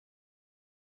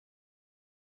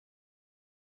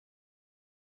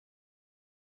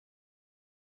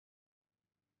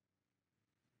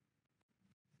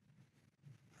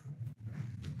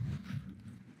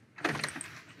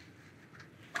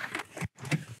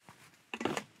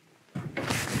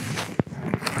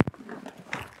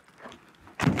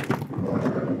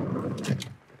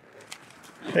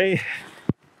Hey,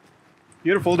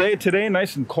 beautiful day today,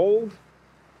 nice and cold.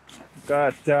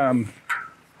 Got to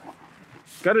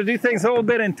do things a little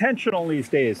bit intentional these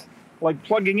days, like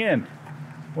plugging in.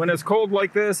 When it's cold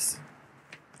like this,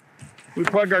 we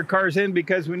plug our cars in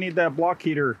because we need that block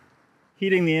heater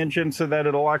heating the engine so that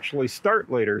it'll actually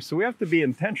start later. So we have to be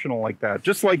intentional like that.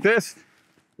 Just like this,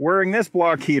 wearing this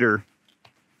block heater.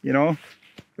 You know,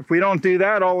 if we don't do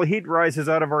that, all the heat rises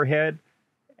out of our head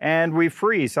and we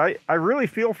freeze. I really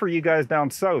feel for you guys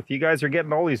down south. You guys are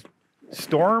getting all these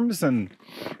storms and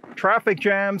traffic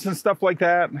jams and stuff like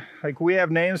that. Like, we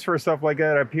have names for stuff like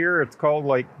that up here. It's called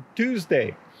like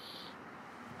Tuesday.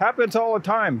 Happens all the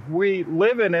time. We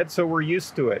live in it, so we're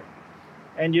used to it.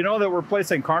 And you know that we're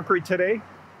placing concrete today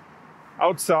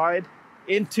outside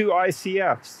into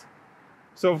ICFs.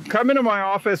 So come into my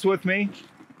office with me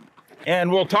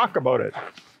and we'll talk about it.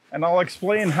 And I'll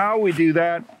explain how we do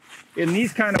that in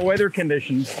these kind of weather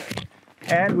conditions,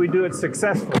 and we do it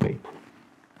successfully.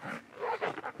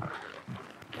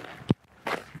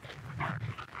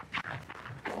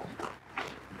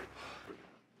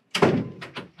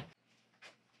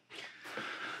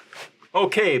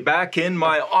 Okay, back in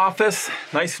my office,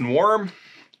 nice and warm,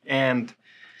 and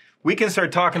we can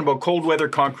start talking about cold weather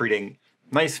concreting.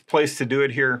 Nice place to do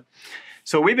it here.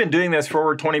 So we've been doing this for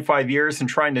over 25 years and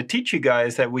trying to teach you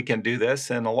guys that we can do this,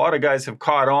 and a lot of guys have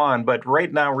caught on, but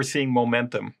right now we're seeing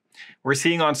momentum. We're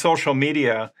seeing on social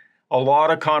media a lot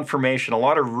of confirmation, a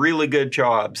lot of really good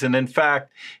jobs. And in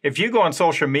fact, if you go on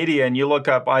social media and you look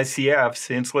up ICFs,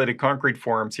 Insulated Concrete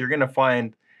Forms, you're going to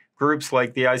find groups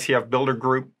like the ICF Builder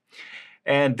Group.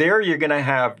 And there you're going to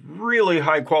have really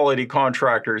high quality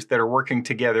contractors that are working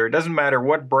together. It doesn't matter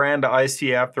what brand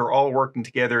ICF, they're all working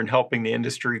together and helping the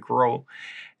industry grow.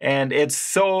 And it's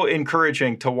so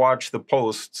encouraging to watch the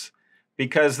posts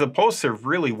because the posts are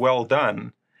really well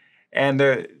done. And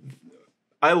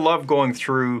I love going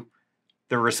through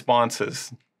the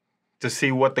responses to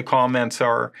see what the comments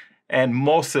are. And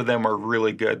most of them are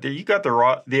really good. You got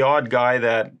the odd guy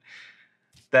that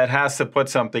has to put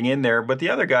something in there, but the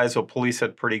other guys will police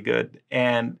it pretty good.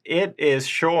 And it is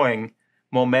showing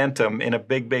momentum in a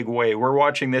big, big way. We're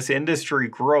watching this industry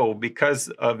grow because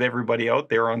of everybody out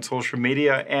there on social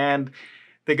media and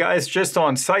the guys just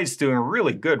on sites doing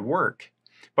really good work.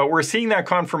 But we're seeing that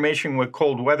confirmation with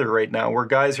cold weather right now, where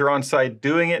guys are on site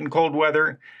doing it in cold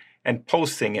weather and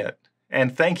posting it.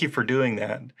 And thank you for doing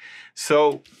that.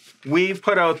 So we've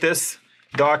put out this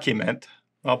document.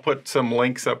 I'll put some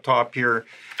links up top here.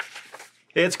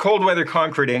 It's cold weather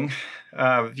concreting.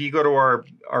 If you go to our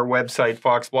website,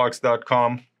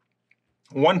 foxblocks.com,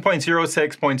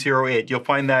 1.06.08, you'll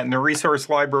find that in the resource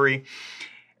library.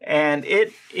 And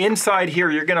inside here,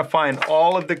 you're going to find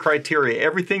all of the criteria,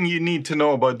 everything you need to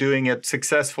know about doing it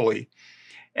successfully.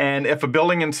 And if a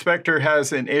building inspector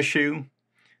has an issue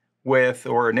with,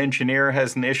 or an engineer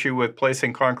has an issue with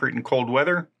placing concrete in cold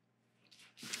weather,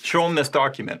 show them this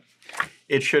document.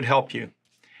 It should help you.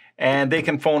 And they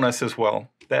can phone us as well.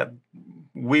 That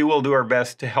we will do our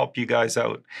best to help you guys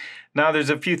out. Now, there's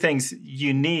a few things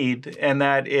you need, and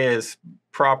that is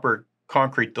proper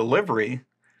concrete delivery,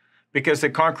 because the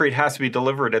concrete has to be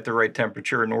delivered at the right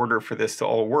temperature in order for this to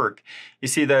all work. You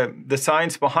see, the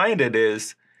science behind it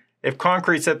is, if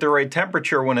concrete's at the right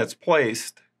temperature when it's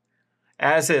placed,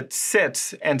 as it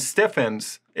sits and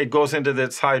stiffens, it goes into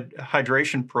this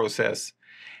hydration process.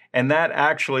 And that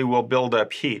actually will build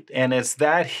up heat. And it's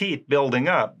that heat building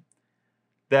up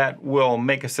that will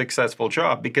make a successful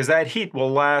job, because that heat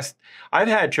will last. I've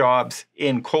had jobs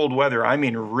in cold weather, I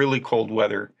mean really cold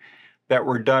weather, that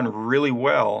were done really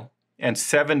well. And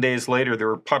 7 days later, there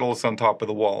were puddles on top of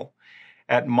the wall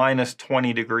at minus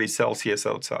 20 degrees Celsius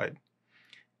outside.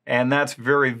 And that's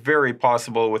very, very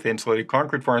possible with insulated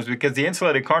concrete forms, because the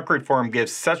insulated concrete form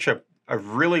gives such a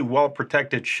really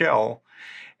well-protected shell,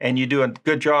 and you do a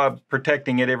good job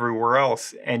protecting it everywhere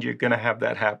else, and you're going to have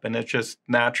that happen. It's just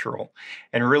natural.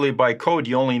 And really, by code,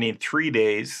 you only need 3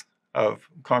 days of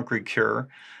concrete cure,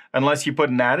 unless you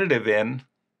put an additive in,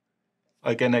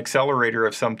 like an accelerator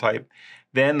of some type.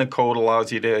 Then the code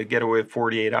allows you to get away with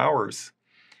 48 hours,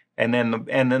 and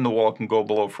then the wall can go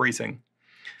below freezing.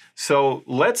 So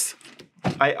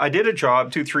I did a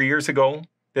job 2-3 years ago.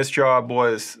 This job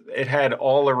it had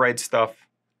all the right stuff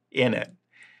in it.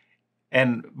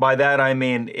 And by that, I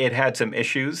mean, it had some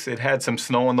issues. It had some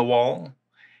snow on the wall.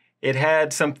 It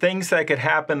had some things that could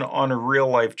happen on a real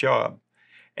life job.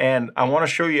 And I want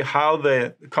to show you how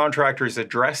the contractors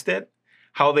addressed it,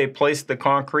 how they placed the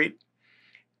concrete,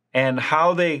 and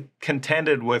how they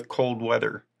contended with cold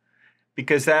weather.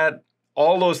 Because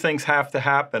all those things have to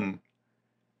happen,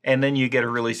 and then you get a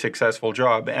really successful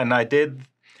job. And I did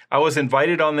I was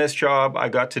invited on this job. I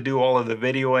got to do all of the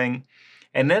videoing.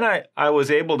 And then I was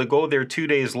able to go there 2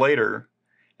 days later,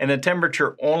 and the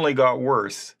temperature only got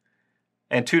worse.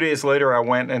 And 2 days later, I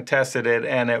went and tested it,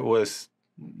 and it was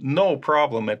no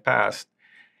problem. It passed.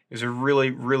 It was a really,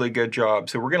 really good job.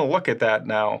 So we're going to look at that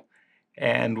now,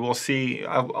 and we'll see.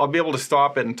 I'll be able to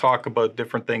stop it and talk about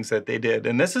different things that they did.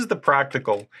 And this is the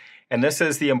practical, and this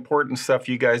is the important stuff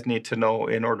you guys need to know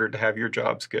in order to have your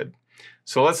jobs good.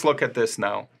 So let's look at this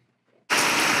now.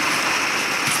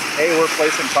 Hey, we're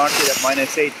placing concrete at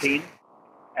 -18,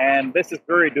 and this is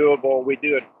very doable. We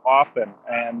do it often,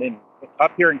 and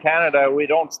up here in Canada, we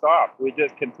don't stop. We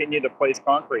just continue to place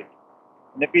concrete.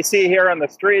 And if you see here on the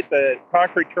street, the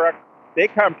concrete truck, they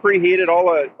come preheated.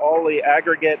 All the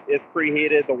aggregate is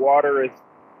preheated. The water is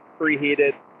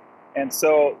preheated, and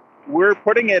so we're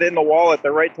putting it in the wall at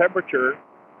the right temperature.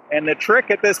 And the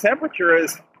trick at this temperature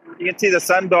is, you can see the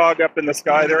sundog up in the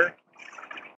sky there.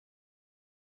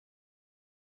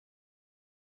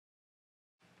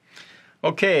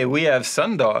 Okay, we have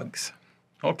sundogs.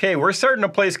 Okay, we're starting to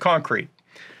place concrete.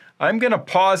 I'm going to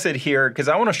pause it here because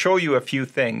I want to show you a few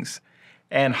things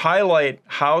and highlight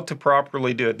how to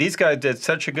properly do it. These guys did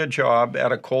such a good job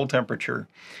at a cold temperature.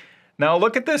 Now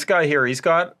look at this guy here. He's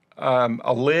got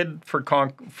a lid for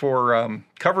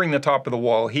covering the top of the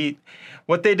wall.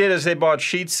 What they did is they bought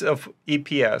sheets of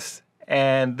EPS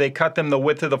and they cut them the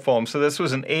width of the foam. So this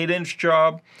was an 8-inch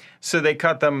job. So they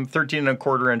cut them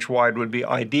 13¼ inch wide would be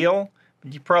ideal.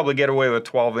 You probably get away with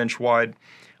 12-inch wide.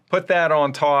 Put that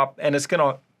on top, and it's going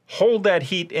to hold that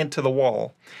heat into the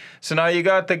wall. So now you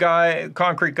got the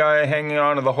concrete guy hanging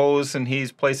onto the hose, and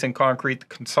he's placing concrete. The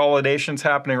consolidation's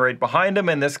happening right behind him,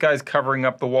 and this guy's covering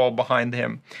up the wall behind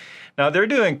him. Now they're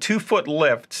doing 2-foot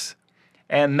lifts,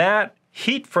 and that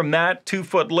heat from that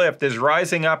 2-foot lift is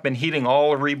rising up and heating all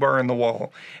the rebar in the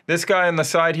wall. This guy on the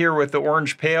side here with the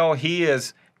orange pail, he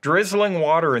is drizzling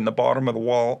water in the bottom of the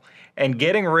wall and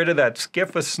getting rid of that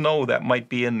skiff of snow that might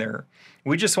be in there.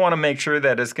 We just want to make sure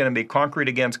that it's going to be concrete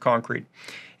against concrete.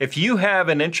 If you have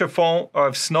an inch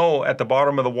of snow at the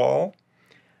bottom of the wall,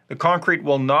 the concrete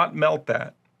will not melt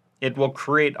that. It will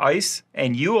create ice,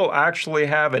 and you will actually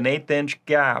have an 1/8-inch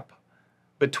gap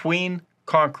between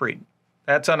concrete.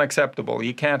 That's unacceptable.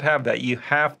 You can't have that. You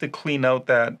have to clean out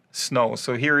that snow.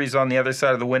 So here he's on the other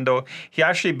side of the window. He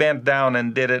actually bent down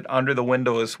and did it under the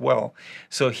window as well.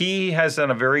 So he has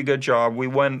done a very good job. We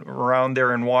went around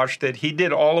there and watched it. He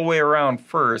did all the way around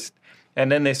first,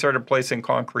 and then they started placing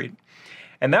concrete.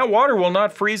 And that water will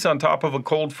not freeze on top of a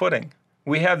cold footing.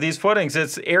 We have these footings.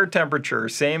 It's air temperature,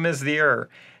 same as the air,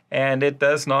 and it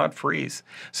does not freeze.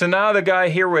 So now the guy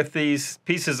here with these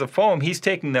pieces of foam, he's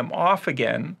taking them off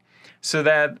again, so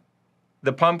that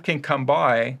the pump can come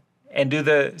by and do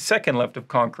the second lift of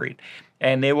concrete.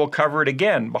 And they will cover it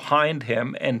again behind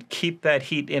him and keep that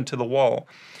heat into the wall.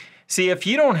 See, if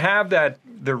you don't have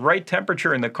the right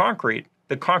temperature in the concrete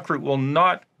will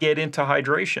not get into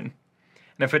hydration.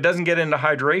 And if it doesn't get into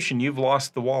hydration, you've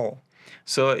lost the wall.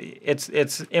 So it's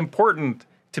important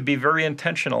to be very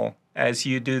intentional as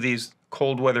you do these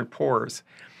cold weather pours.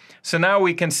 So now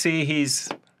we can see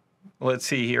let's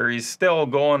see here, he's still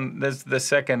going, this is the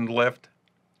second lift,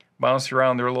 bounced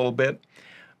around there a little bit.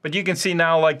 But you can see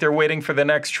now like they're waiting for the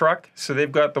next truck, so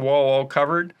they've got the wall all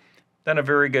covered. Done a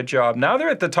very good job. Now they're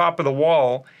at the top of the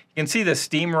wall. You can see the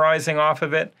steam rising off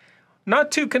of it. Not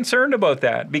too concerned about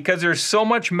that because there's so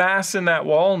much mass in that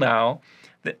wall now,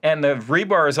 and the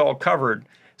rebar is all covered.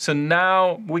 So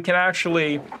now we can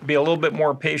actually be a little bit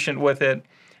more patient with it,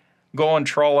 go and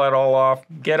troll that all off,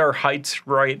 get our heights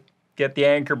right, get the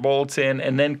anchor bolts in,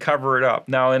 and then cover it up.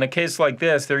 Now, in a case like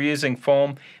this, they're using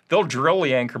foam. They'll drill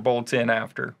the anchor bolts in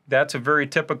after. That's a very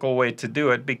typical way to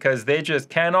do it because they just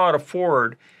cannot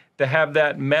afford to have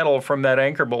that metal from that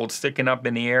anchor bolt sticking up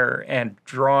in the air and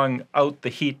drawing out the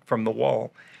heat from the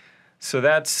wall. So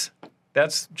that's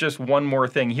just one more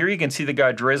thing. Here you can see the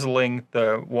guy drizzling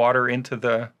the water into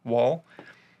the wall.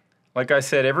 Like I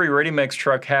said, every ready-mix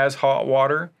truck has hot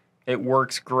water. It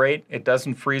works great. It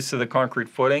doesn't freeze to the concrete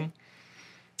footing.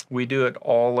 We do it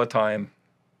all the time.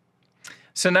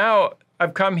 So now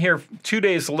I've come here 2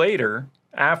 days later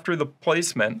after the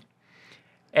placement,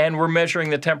 and we're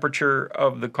measuring the temperature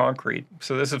of the concrete.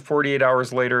 So this is 48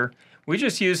 hours later. We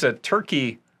just use a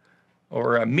turkey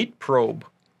or a meat probe,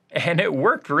 and it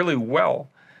worked really well.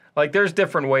 Like there's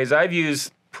different ways. I've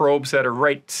used probes that are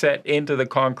right set into the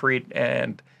concrete,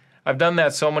 and I've done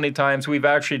that so many times. We've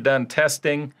actually done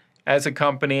testing as a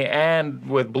company, and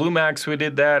with Blue Max we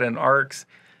did that, and ARCs.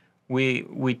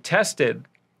 We tested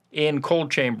in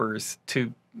cold chambers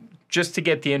to just to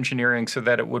get the engineering so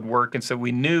that it would work and so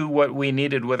we knew what we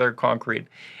needed with our concrete.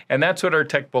 And that's what our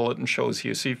tech bulletin shows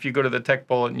you. So if you go to the tech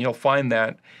bulletin, you'll find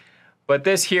that. But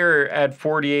this here at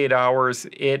 48 hours,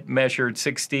 it measured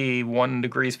 61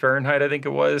 degrees Fahrenheit, I think it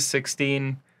was,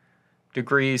 16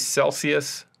 degrees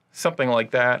Celsius, something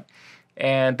like that.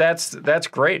 And that's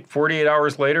great. 48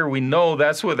 hours later, we know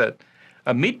that's with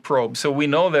a meat probe. So we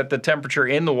know that the temperature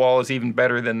in the wall is even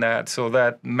better than that. So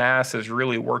that mass is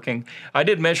really working. I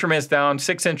did measurements down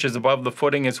 6 inches above the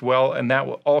footing as well, and that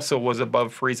also was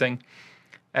above freezing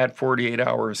at 48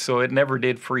 hours. So it never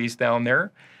did freeze down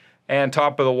there. And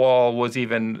top of the wall was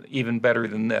even better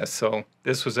than this. So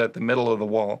this was at the middle of the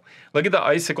wall. Look at the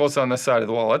icicles on the side of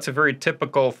the wall. That's a very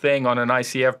typical thing on an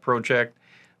ICF project.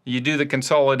 You do the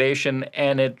consolidation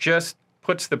and it just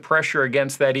puts the pressure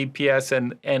against that EPS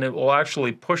and it will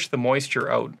actually push the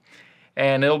moisture out.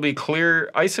 And it'll be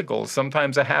clear icicles,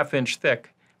 sometimes a ½ inch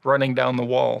thick, running down the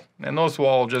wall. And those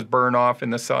walls just burn off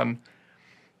in the sun,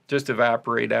 just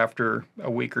evaporate after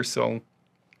a week or so.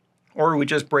 Or we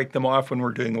just break them off when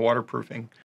we're doing the waterproofing.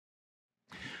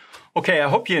 Okay, I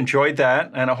hope you enjoyed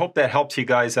that, and I hope that helps you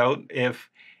guys out. If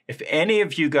any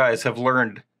of you guys have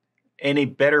learned any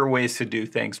better ways to do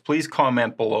things, please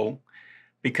comment below,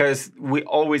 because we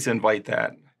always invite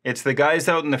that. It's the guys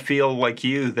out in the field like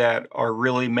you that are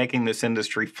really making this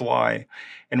industry fly,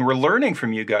 and we're learning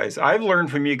from you guys. I've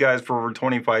learned from you guys for over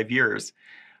 25 years.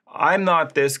 I'm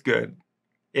not this good.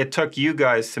 It took you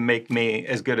guys to make me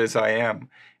as good as I am.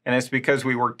 And it's because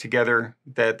we work together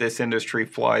that this industry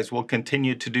flies. We'll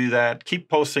continue to do that. Keep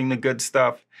posting the good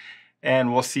stuff,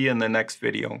 and we'll see you in the next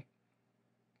video.